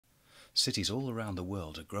Cities all around the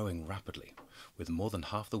world are growing rapidly, with more than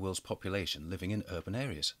half the world's population living in urban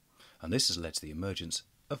areas, and this has led to the emergence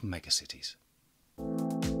of megacities.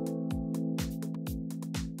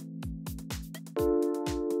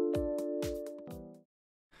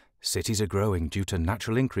 Cities are growing due to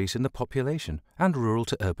natural increase in the population and rural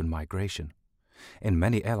to urban migration. In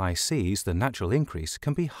many LICs, the natural increase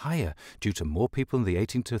can be higher due to more people in the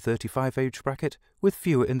 18 to 35 age bracket with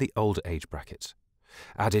fewer in the older age brackets.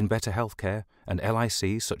 Add in better healthcare, and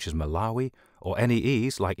LICs such as Malawi or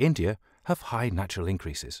NEEs like India have high natural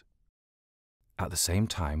increases. At the same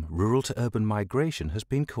time, rural to urban migration has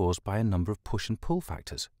been caused by a number of push and pull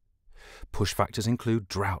factors. Push factors include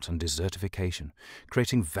drought and desertification,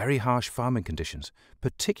 creating very harsh farming conditions,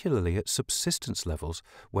 particularly at subsistence levels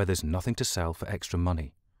where there's nothing to sell for extra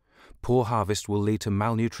money. Poor harvest will lead to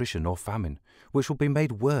malnutrition or famine, which will be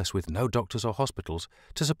made worse with no doctors or hospitals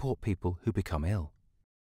to support people who become ill.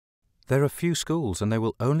 There are few schools and they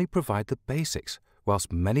will only provide the basics,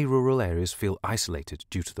 whilst many rural areas feel isolated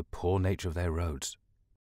due to the poor nature of their roads.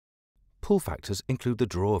 Pull factors include the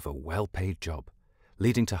draw of a well-paid job,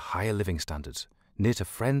 leading to higher living standards, near to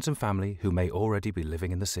friends and family who may already be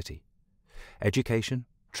living in the city. Education,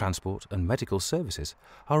 transport and medical services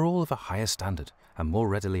are all of a higher standard and more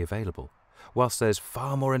readily available, whilst there's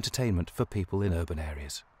far more entertainment for people in urban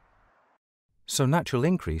areas. So natural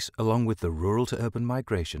increase, along with the rural to urban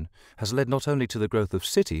migration, has led not only to the growth of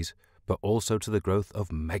cities, but also to the growth of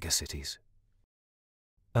megacities.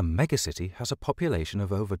 A megacity has a population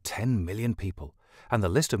of over 10 million people, and the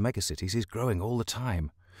list of megacities is growing all the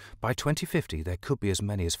time. By 2050, there could be as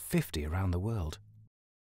many as 50 around the world.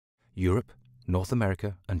 Europe, North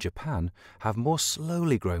America, and Japan have more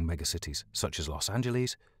slowly growing megacities, such as Los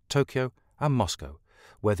Angeles, Tokyo, and Moscow,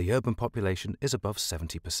 where the urban population is above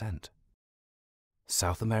 70%.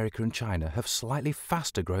 South America and China have slightly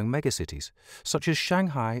faster growing megacities, such as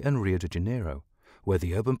Shanghai and Rio de Janeiro, where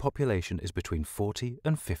the urban population is between 40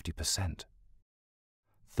 and 50%.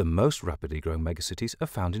 The most rapidly growing megacities are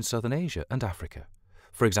found in Southern Asia and Africa,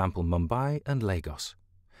 for example Mumbai and Lagos.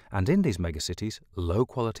 And in these megacities,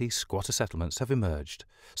 low-quality squatter settlements have emerged,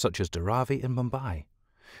 such as Dharavi in Mumbai.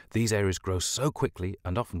 These areas grow so quickly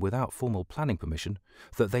and often without formal planning permission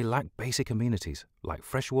that they lack basic amenities like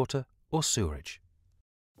fresh water or sewerage.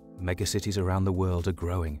 Megacities around the world are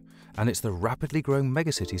growing, and it's the rapidly growing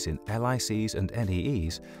megacities in LICs and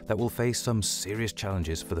NEEs that will face some serious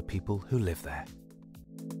challenges for the people who live there.